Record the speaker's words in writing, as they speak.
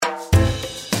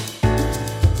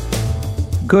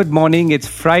Good morning. It's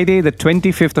Friday, the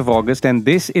 25th of August, and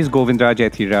this is Govindraj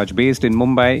Ethiraj, based in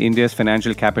Mumbai, India's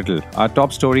financial capital. Our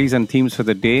top stories and themes for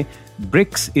the day: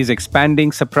 BRICS is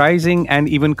expanding, surprising, and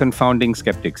even confounding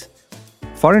skeptics.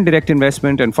 Foreign direct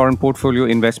investment and foreign portfolio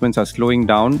investments are slowing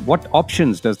down. What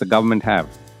options does the government have?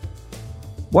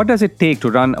 What does it take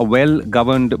to run a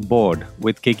well-governed board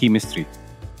with Keki Mistry?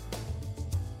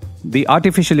 The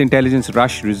artificial intelligence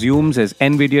rush resumes as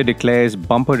Nvidia declares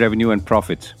bumper revenue and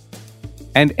profits.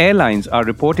 And airlines are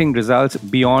reporting results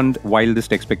beyond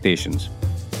wildest expectations.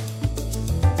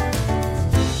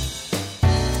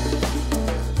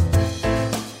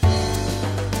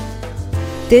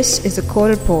 This is a core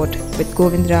report with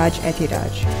Govindraj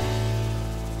Ethiraj.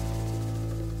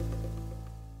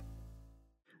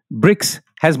 BRICS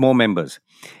has more members.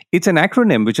 It's an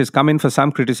acronym which has come in for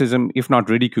some criticism, if not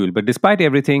ridicule, but despite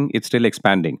everything, it's still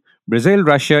expanding. Brazil,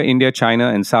 Russia, India, China,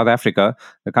 and South Africa,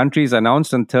 the countries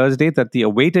announced on Thursday that the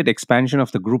awaited expansion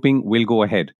of the grouping will go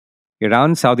ahead.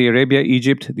 Iran, Saudi Arabia,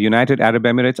 Egypt, the United Arab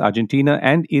Emirates, Argentina,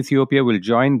 and Ethiopia will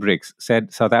join BRICS,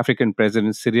 said South African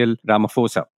President Cyril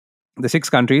Ramaphosa. The 6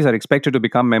 countries are expected to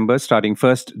become members starting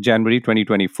 1st January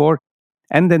 2024,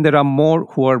 and then there are more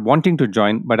who are wanting to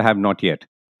join but have not yet.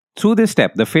 Through this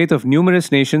step, the faith of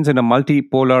numerous nations in a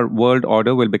multipolar world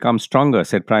order will become stronger,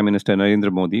 said Prime Minister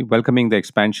Narendra Modi, welcoming the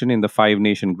expansion in the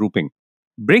 5-nation grouping.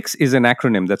 BRICS is an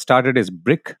acronym that started as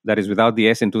BRIC, that is without the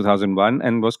S, in 2001,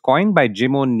 and was coined by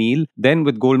Jim O'Neill, then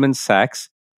with Goldman Sachs,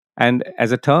 and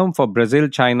as a term for Brazil,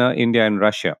 China, India, and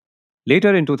Russia.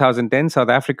 Later in 2010, South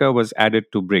Africa was added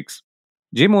to BRICS.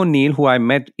 Jim O'Neill, who I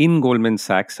met in Goldman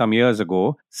Sachs some years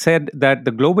ago, said that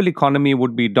the global economy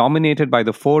would be dominated by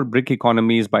the 4 BRIC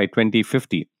economies by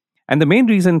 2050. And the main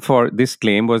reason for this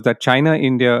claim was that China,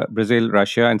 India, Brazil,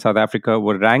 Russia, and South Africa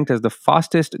were ranked as the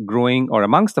fastest growing or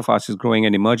amongst the fastest growing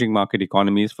and emerging market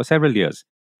economies for several years.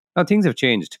 Now, things have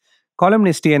changed.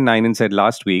 Columnist T.N. Nainan said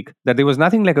last week that there was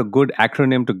nothing like a good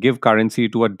acronym to give currency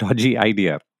to a dodgy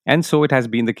idea. And so it has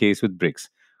been the case with BRICS.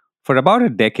 For about a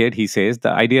decade, he says,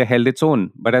 the idea held its own,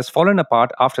 but has fallen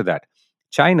apart after that.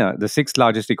 China, the 6th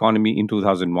largest economy in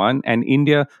 2001, and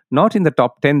India, not in the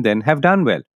top 10 then, have done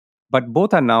well, but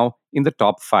both are now in the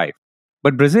top 5.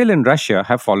 But Brazil and Russia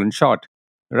have fallen short.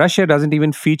 Russia doesn't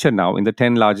even feature now in the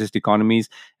 10 largest economies,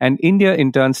 and India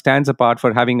in turn stands apart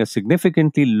for having a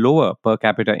significantly lower per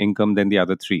capita income than the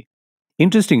other 3.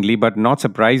 Interestingly, but not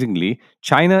surprisingly,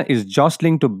 China is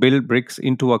jostling to build BRICS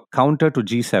into a counter to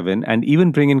G7 and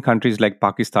even bring in countries like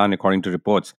Pakistan, according to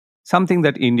reports, something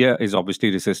that India is obviously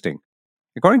resisting.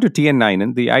 According to T.N.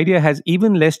 Nainan, the idea has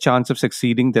even less chance of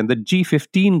succeeding than the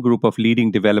G15 group of leading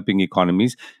developing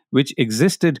economies, which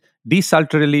existed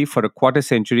desultorily for a quarter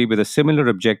century with a similar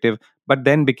objective, but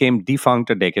then became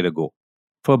defunct a decade ago.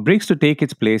 For BRICS to take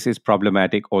its place is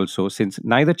problematic also, since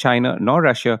neither China nor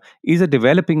Russia is a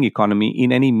developing economy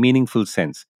in any meaningful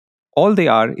sense. All they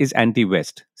are is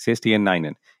anti-West, says T.N.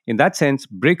 Nainan. In that sense,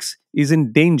 BRICS is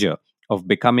in danger of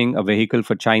becoming a vehicle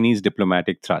for Chinese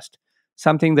diplomatic thrust,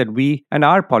 something that we and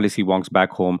our policy wonks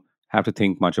back home have to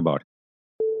think much about.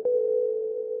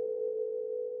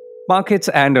 Markets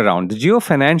and around. The Jio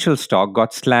Financial stock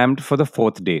got slammed for the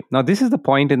 4th day. Now, this is the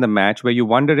point in the match where you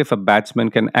wonder if a batsman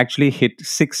can actually hit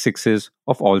 6 sixes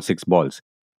of all 6 balls.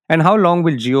 And how long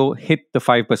will Jio hit the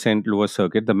 5% lower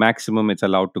circuit, the maximum it's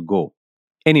allowed to go?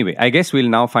 Anyway, I guess we'll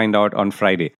now find out on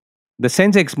Friday. The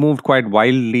Sensex moved quite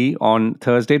wildly on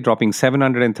Thursday, dropping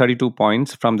 732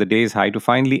 points from the day's high to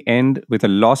finally end with a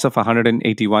loss of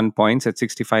 181 points at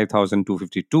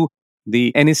 65,252.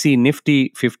 The NSE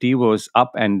Nifty 50 was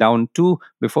up and down too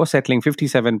before settling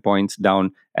 57 points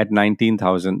down at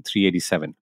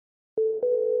 19,387.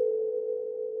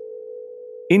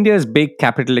 India's big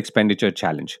capital expenditure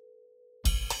challenge.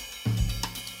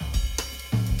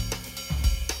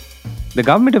 The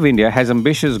government of India has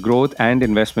ambitious growth and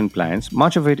investment plans,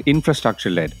 much of it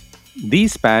infrastructure-led.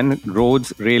 These span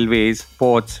roads, railways,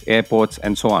 ports, airports,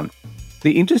 and so on.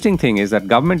 The interesting thing is that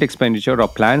government expenditure or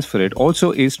plans for it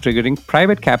also is triggering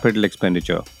private capital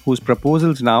expenditure, whose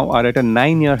proposals now are at a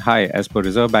 9-year high as per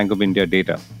Reserve Bank of India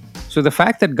data. So the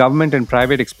fact that government and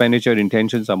private expenditure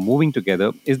intentions are moving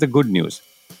together is the good news.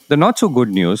 The not so good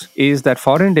news is that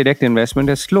foreign direct investment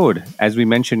has slowed, as we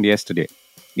mentioned yesterday.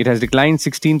 It has declined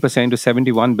 16% to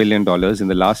 $71 billion in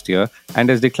the last year and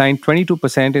has declined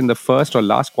 22% in the first or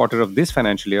last quarter of this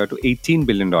financial year to $18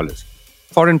 billion.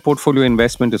 Foreign portfolio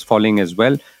investment is falling as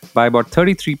well by about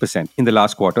 33% in the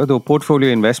last quarter, though portfolio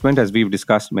investment, as we've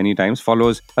discussed many times,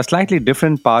 follows a slightly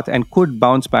different path and could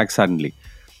bounce back suddenly.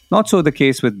 Not so the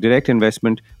case with direct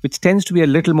investment, which tends to be a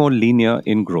little more linear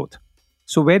in growth.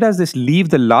 So, where does this leave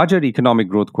the larger economic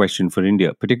growth question for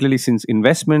India, particularly since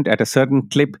investment at a certain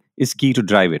clip is key to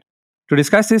drive it? To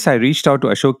discuss this, I reached out to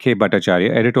Ashok K. Bhattacharya,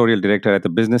 editorial director at the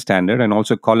Business Standard and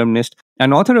also columnist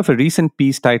and author of a recent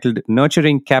piece titled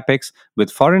Nurturing Capex with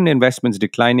Foreign Investments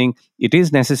Declining, It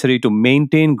is Necessary to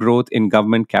Maintain Growth in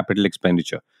Government Capital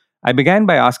Expenditure. I began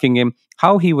by asking him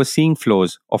how he was seeing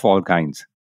flows of all kinds.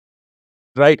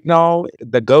 Right now,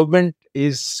 the government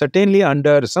is certainly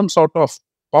under some sort of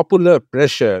popular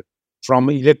pressure from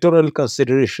electoral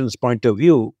considerations point of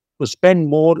view to spend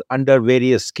more under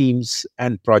various schemes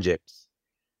and projects.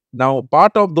 Now,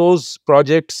 part of those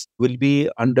projects will be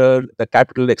under the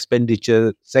capital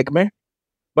expenditure segment,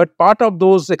 but part of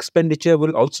those expenditure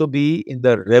will also be in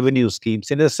the revenue schemes,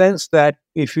 in a sense that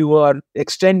if you are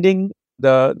extending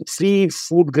the free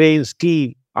food grain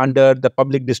scheme under the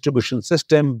public distribution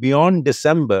system beyond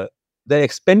December, the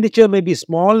expenditure may be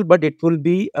small, but it will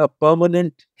be a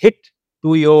permanent hit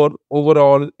to your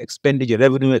overall expenditure,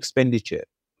 revenue expenditure.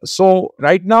 So,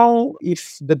 right now,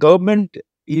 if the government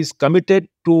is committed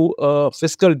to a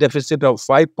fiscal deficit of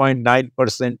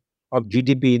 5.9% of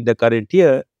GDP in the current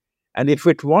year, and if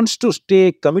it wants to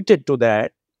stay committed to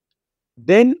that,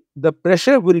 then the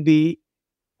pressure will be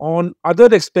on other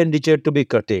expenditure to be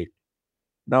curtailed.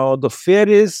 Now, the fear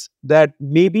is that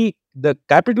maybe the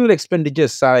capital expenditure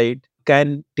side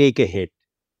can take a hit.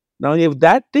 Now, if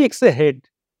that takes a hit,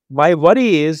 my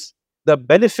worry is the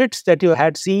benefits that you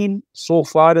had seen so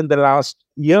far in the last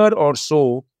year or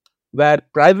so, where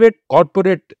private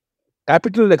corporate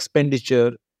capital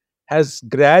expenditure has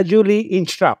gradually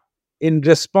inched up in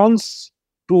response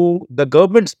to the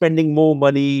government spending more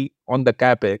money on the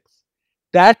capex,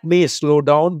 that may slow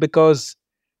down because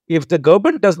if the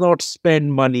government does not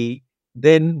spend money,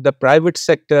 then the private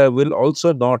sector will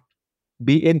also not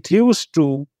be enthused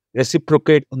to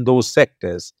reciprocate on those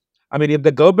sectors. I mean, if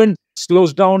the government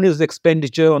slows down its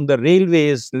expenditure on the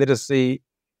railways, let us say,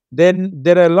 then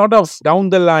there are a lot of down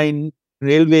the line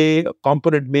railway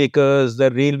component makers,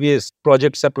 the railways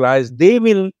project suppliers, they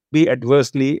will be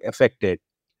adversely affected.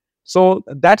 So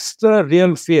that's the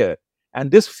real fear. And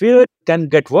this fear can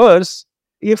get worse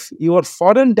if your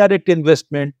foreign direct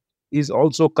investment is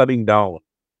also coming down,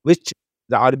 which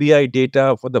the RBI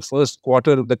data for the first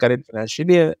quarter of the current financial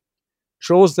year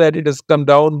shows that it has come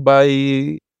down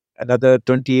by another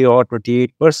 20 or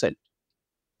 28%.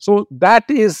 So that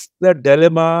is the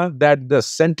dilemma that the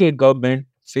central government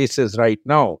faces right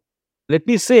now. Let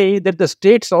me say that the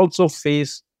states also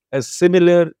face a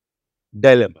similar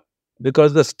dilemma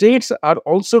because the states are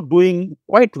also doing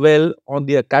quite well on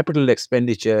their capital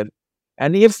expenditure.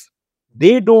 And if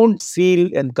they don't feel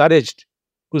encouraged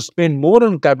to spend more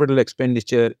on capital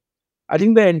expenditure, I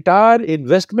think the entire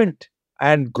investment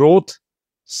and growth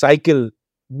cycle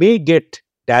may get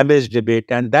damaged a bit.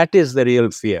 And that is the real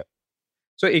fear.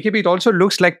 So, AKB, it also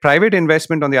looks like private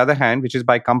investment, on the other hand, which is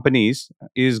by companies,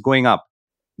 is going up.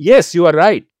 Yes, you are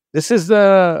right. This is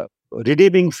the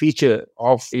redeeming feature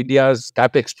of India's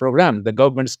capex program, the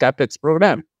government's capex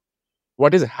program.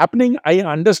 What is happening, I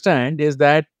understand, is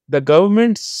that the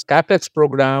government's capex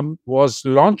program was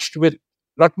launched with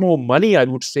a lot more money, I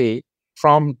would say,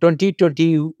 from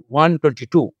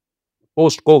 2021-22,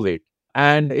 post COVID.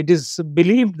 And it is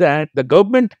believed that the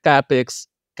government capex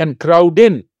can crowd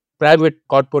in private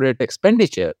corporate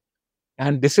expenditure.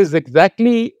 And this is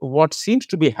exactly what seems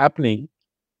to be happening,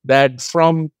 that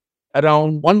from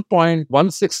around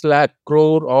 1.16 lakh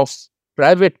crore of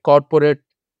private corporate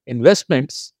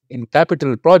investments in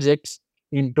capital projects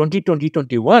in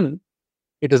 2020-21,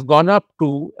 it has gone up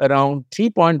to around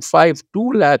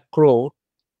 3.52 lakh crore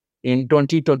in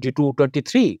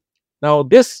 2022-23. Now,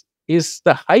 this is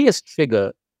the highest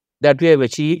figure that we have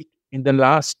achieved in the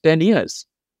last 10 years.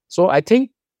 So, I think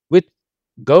with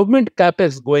government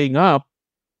capex going up,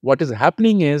 what is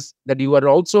happening is that you are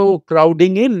also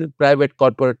crowding in private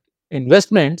corporate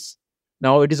investments.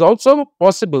 Now, it is also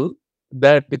possible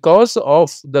that because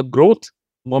of the growth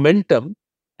momentum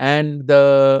and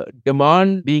the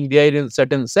demand being there in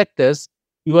certain sectors,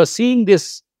 you are seeing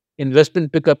this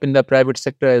investment pick up in the private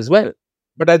sector as well.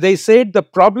 But as I said, the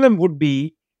problem would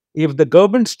be if the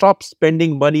government stops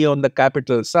spending money on the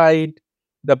capital side,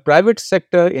 the private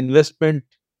sector investment,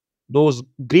 those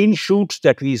green shoots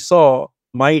that we saw,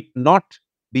 might not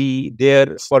be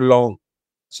there for long.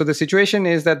 So the situation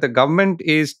is that the government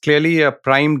is clearly a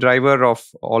prime driver of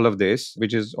all of this,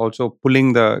 which is also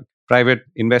pulling the private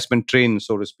investment train,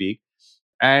 so to speak.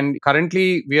 And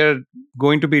currently, we are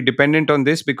going to be dependent on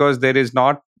this because there is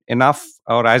not enough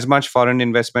or as much foreign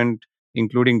investment,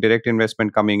 including direct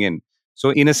investment, coming in.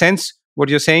 So, in a sense, what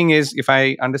you're saying is, if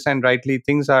I understand rightly,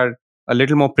 things are a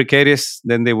little more precarious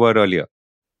than they were earlier.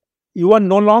 you are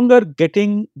no longer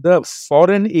getting the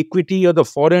foreign equity or the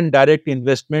foreign direct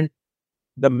investment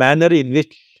the manner in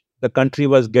which the country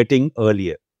was getting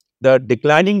earlier. The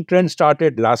declining trend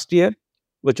started last year,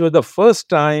 which was the first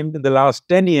time in the last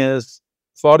 10 years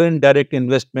foreign direct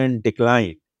investment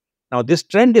declined. Now, this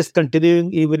trend is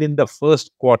continuing even in the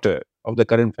first quarter of the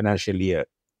current financial year.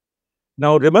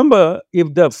 Now, remember,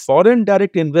 if the foreign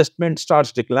direct investment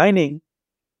starts declining,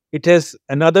 it has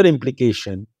another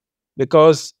implication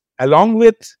because, along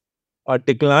with a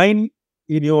decline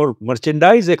in your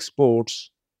merchandise exports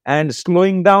and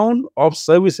slowing down of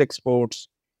service exports,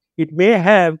 it may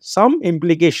have some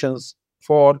implications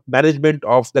for management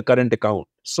of the current account.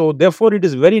 So, therefore, it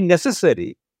is very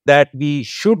necessary that we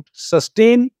should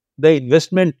sustain the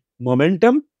investment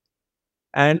momentum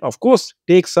and, of course,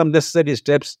 take some necessary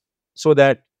steps so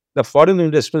that the foreign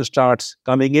investment starts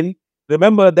coming in.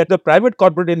 Remember that the private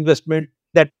corporate investment,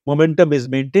 that momentum is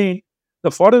maintained.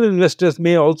 The foreign investors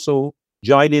may also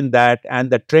join in that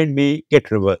and the trend may get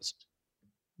reversed.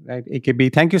 Right,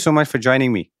 AKB, thank you so much for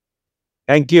joining me.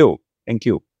 Thank you. Thank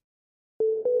you.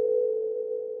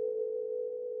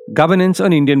 Governance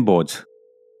on Indian boards.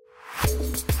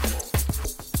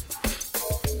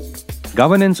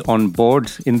 Governance on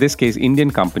boards, in this case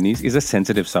Indian companies, is a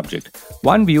sensitive subject.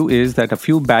 One view is that a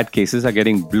few bad cases are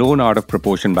getting blown out of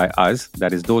proportion by us,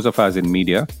 that is, those of us in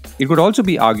media. It could also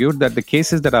be argued that the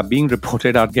cases that are being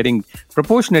reported are getting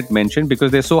proportionate mention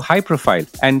because they're so high profile.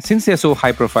 And since they're so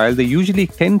high profile, they usually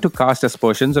tend to cast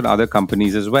aspersions on other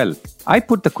companies as well. I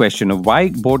put the question of why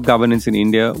board governance in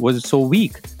India was so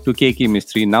weak to K.K.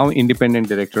 Mistry, now independent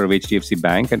director of HDFC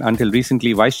Bank and until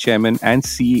recently vice chairman and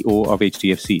CEO of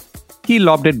HDFC. He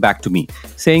lobbed it back to me,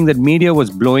 saying that media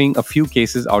was blowing a few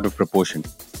cases out of proportion.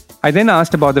 I then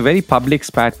asked about the very public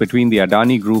spat between the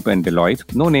Adani Group and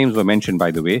Deloitte, no names were mentioned by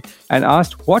the way, and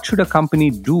asked what should a company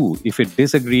do if it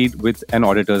disagreed with an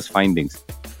auditor's findings.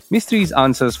 Mistry's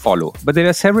answers follow, but there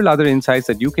are several other insights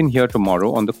that you can hear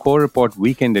tomorrow on the Core Report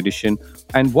Weekend Edition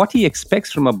and what he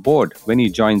expects from a board when he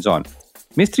joins on.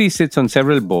 Mistry sits on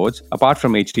several boards, apart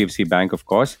from HDFC Bank of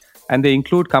course, and they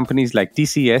include companies like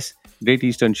TCS, Great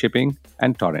Eastern Shipping,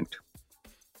 and Torrent.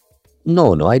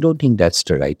 No, I don't think that's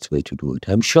the right way to do it.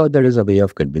 I'm sure there is a way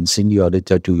of convincing the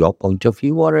auditor to your point of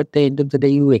view, or at the end of the day,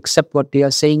 you accept what they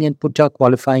are saying and put a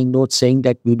qualifying note saying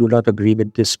that we do not agree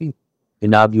with this view.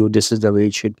 In our view, this is the way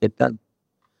it should get done.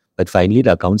 But finally,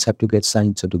 the accounts have to get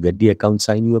signed. So to get the account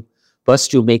signed,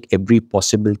 first you make every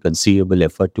possible conceivable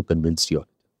effort to convince the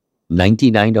auditor.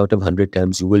 99 out of 100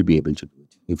 times, you will be able to do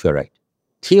it, if you're right.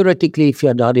 Theoretically, if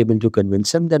you're not able to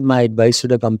convince them, then my advice to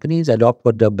the company is adopt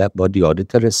what the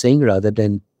auditor is saying rather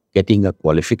than getting a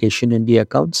qualification in the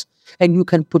accounts. And you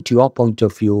can put your point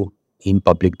of view in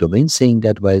public domain saying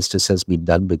that whilst this has been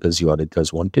done because the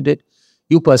auditors wanted it,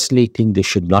 you personally think this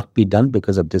should not be done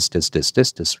because of this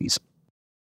reason.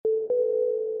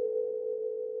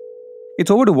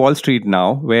 It's over to Wall Street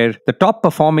now, where the top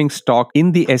performing stock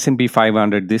in the S&P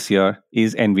 500 this year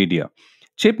is Nvidia.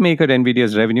 Chip maker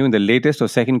Nvidia's revenue in the latest or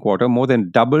second quarter more than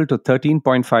doubled to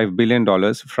 $13.5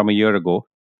 billion from a year ago.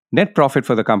 Net profit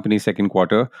for the company's second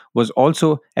quarter was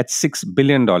also at $6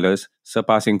 billion,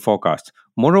 surpassing forecasts.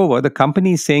 Moreover, the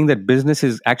company is saying that business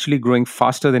is actually growing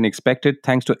faster than expected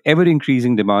thanks to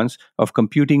ever-increasing demands of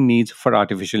computing needs for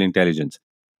artificial intelligence.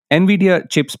 Nvidia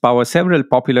chips power several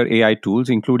popular AI tools,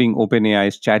 including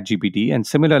OpenAI's ChatGPT and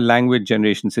similar language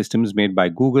generation systems made by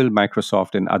Google,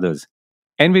 Microsoft, and others.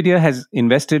 Nvidia has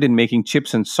invested in making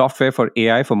chips and software for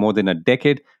AI for more than a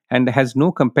decade and has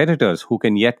no competitors who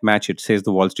can yet match it, says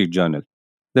the Wall Street Journal.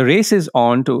 The race is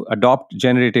on to adopt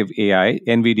generative AI,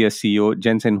 Nvidia CEO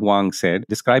Jensen Huang said,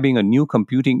 describing a new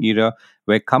computing era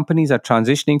where companies are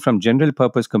transitioning from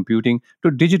general-purpose computing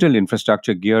to digital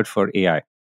infrastructure geared for AI.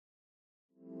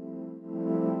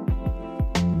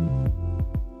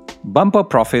 Bumper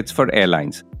profits for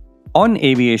airlines. On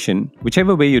aviation,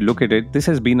 whichever way you look at it, this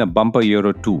has been a bumper year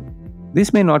or two.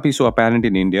 This may not be so apparent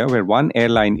in India, where one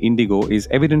airline, Indigo, is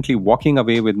evidently walking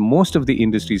away with most of the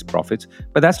industry's profits,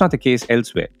 but that's not the case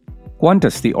elsewhere.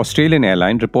 Qantas, the Australian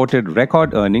airline, reported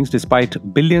record earnings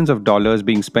despite billions of dollars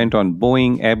being spent on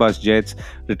Boeing, Airbus jets,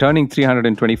 returning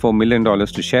 $324 million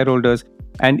to shareholders,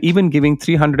 and even giving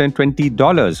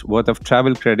 $320 worth of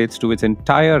travel credits to its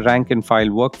entire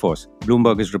rank-and-file workforce,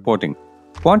 Bloomberg is reporting.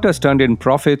 Qantas turned in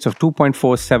profits of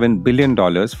 $2.47 billion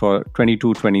for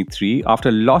 22-23 after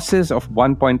losses of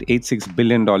 $1.86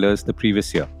 billion the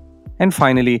previous year. And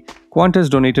finally, Qantas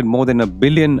donated more than 1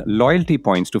 billion loyalty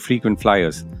points to frequent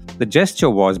flyers. The gesture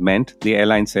was meant, the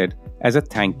airline said, as a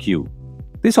thank you.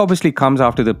 This obviously comes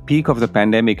after the peak of the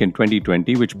pandemic in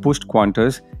 2020, which pushed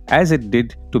Qantas, as it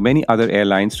did to many other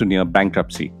airlines, to near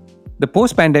bankruptcy. The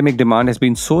post-pandemic demand has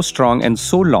been so strong and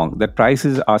so long that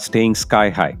prices are staying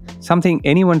sky high, something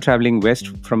anyone traveling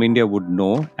west from India would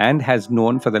know and has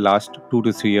known for the last 2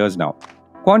 to 3 years now.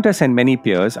 Qantas and many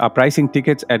peers are pricing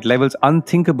tickets at levels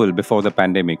unthinkable before the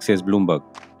pandemic, says Bloomberg.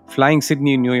 Flying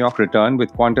Sydney-New York return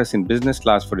with Qantas in business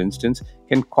class, for instance,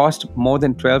 can cost more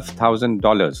than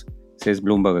 $12,000, says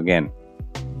Bloomberg again.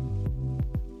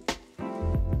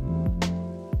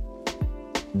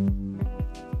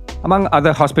 Among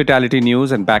other hospitality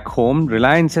news and back home,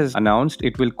 Reliance has announced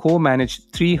it will co-manage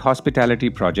 3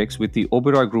 hospitality projects with the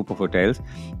Oberoi Group of Hotels,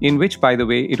 in which, by the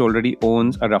way, it already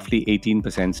owns a roughly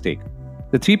 18% stake.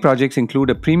 The 3 projects include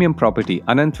a premium property,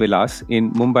 Anant Vilas,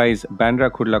 in Mumbai's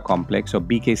Bandra Kurla complex, or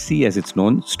BKC as it's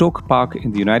known, Stoke Park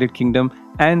in the United Kingdom,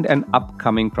 and an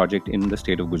upcoming project in the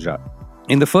state of Gujarat.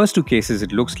 In the first 2 cases,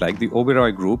 it looks like the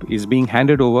Oberoi Group is being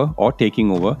handed over or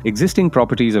taking over existing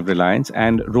properties of Reliance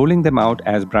and rolling them out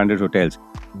as branded hotels.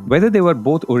 Whether they were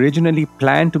both originally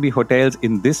planned to be hotels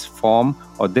in this form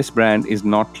or this brand is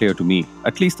not clear to me,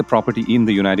 at least the property in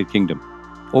the United Kingdom.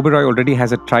 Oberoi already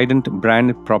has a Trident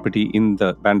brand property in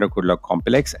the Bandra Kurla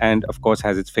complex and, of course,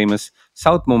 has its famous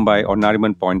South Mumbai or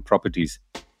Nariman Point properties.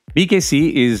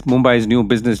 BKC is Mumbai's new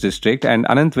business district, and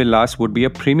Anant Vilas would be a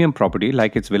premium property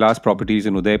like its Vilas properties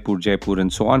in Udaipur, Jaipur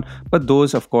and so on, but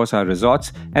those of course are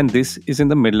resorts, and this is in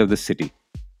the middle of the city.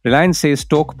 Reliance says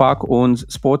Stoke Park owns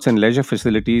sports and leisure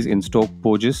facilities in Stoke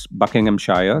Poges,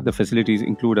 Buckinghamshire. The facilities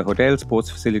include a hotel, sports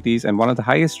facilities and one of the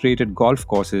highest rated golf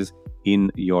courses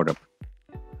in Europe.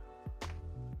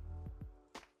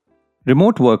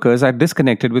 Remote workers are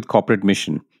disconnected with corporate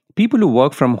mission. People who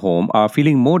work from home are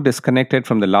feeling more disconnected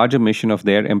from the larger mission of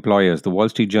their employers, the Wall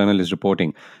Street Journal is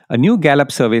reporting. A new Gallup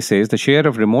survey says the share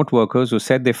of remote workers who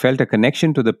said they felt a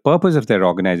connection to the purpose of their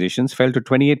organizations fell to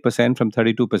 28% from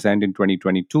 32% in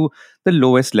 2022, the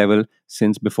lowest level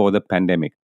since before the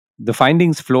pandemic. The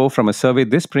findings flow from a survey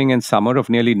this spring and summer of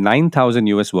nearly 9,000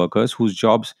 US workers whose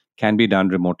jobs can be done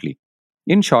remotely.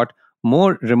 In short,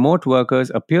 more remote workers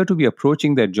appear to be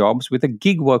approaching their jobs with a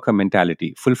gig worker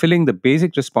mentality, fulfilling the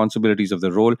basic responsibilities of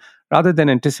the role rather than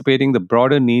anticipating the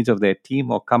broader needs of their team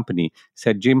or company,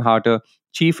 said Jim Harter,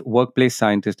 chief workplace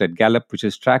scientist at Gallup, which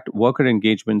has tracked worker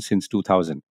engagement since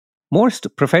 2000.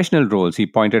 Most professional roles, he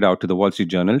pointed out to the Wall Street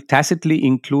Journal, tacitly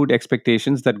include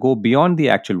expectations that go beyond the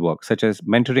actual work, such as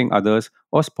mentoring others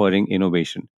or spurring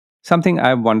innovation. Something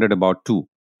I've wondered about too.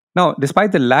 Now,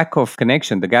 despite the lack of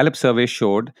connection, the Gallup survey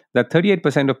showed that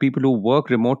 38% of people who work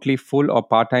remotely full or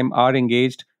part-time are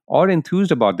engaged or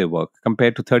enthused about their work,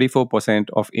 compared to 34%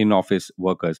 of in-office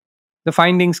workers. The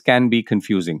findings can be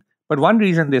confusing, but one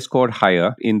reason they scored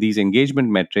higher in these engagement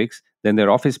metrics than their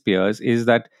office peers is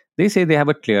that they say they have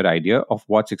a clear idea of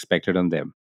what's expected on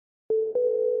them.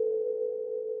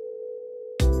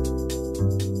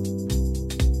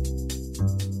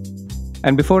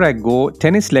 And before I go,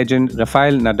 tennis legend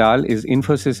Rafael Nadal is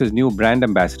Infosys' new brand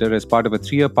ambassador as part of a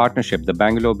 3-year partnership, the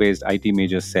Bangalore-based IT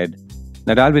major said.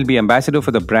 Nadal will be ambassador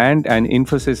for the brand and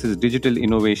Infosys' digital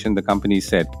innovation, the company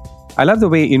said. I love the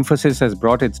way Infosys has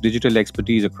brought its digital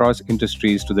expertise across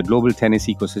industries to the global tennis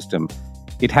ecosystem.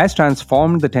 It has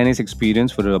transformed the tennis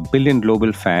experience for 1 billion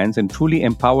global fans and truly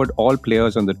empowered all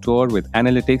players on the tour with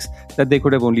analytics that they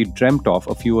could have only dreamt of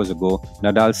a few years ago,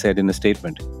 Nadal said in a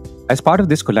statement. As part of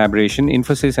this collaboration,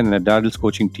 Infosys and Nadal's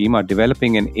coaching team are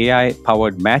developing an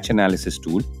AI-powered match analysis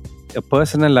tool. A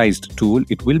personalized tool,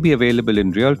 it will be available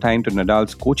in real time to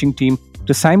Nadal's coaching team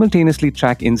to simultaneously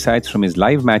track insights from his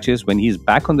live matches when he's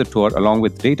back on the tour along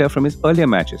with data from his earlier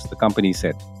matches, the company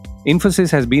said. Infosys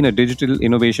has been a digital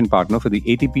innovation partner for the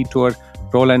ATP Tour,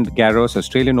 Roland Garros,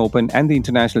 Australian Open and the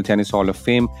International Tennis Hall of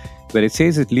Fame, where it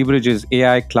says it leverages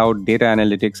AI, cloud, data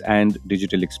analytics and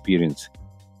digital experience.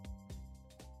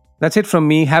 That's it from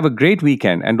me. Have a great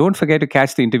weekend. And don't forget to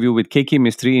catch the interview with Keki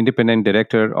Mistry, Independent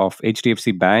Director of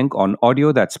HDFC Bank, on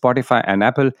audio, that's Spotify and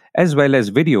Apple, as well as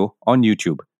video on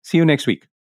YouTube. See you next week.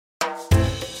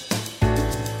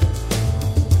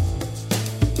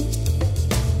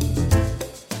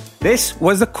 This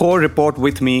was the Core Report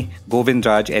with me,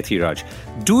 Govindraj Ethiraj.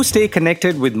 Do stay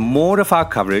connected with more of our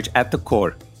coverage at the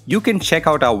Core. You can check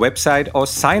out our website or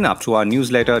sign up to our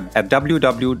newsletter at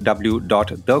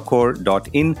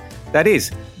www.thecore.in. That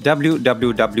is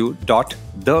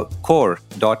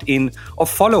www.thecore.in, or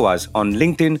follow us on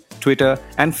LinkedIn, Twitter,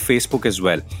 and Facebook as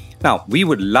well. Now, we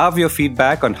would love your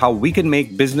feedback on how we can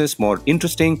make business more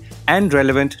interesting and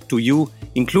relevant to you,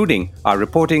 including our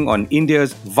reporting on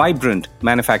India's vibrant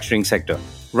manufacturing sector.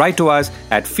 Write to us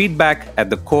at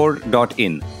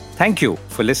feedback@thecore.in. Thank you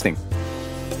for listening.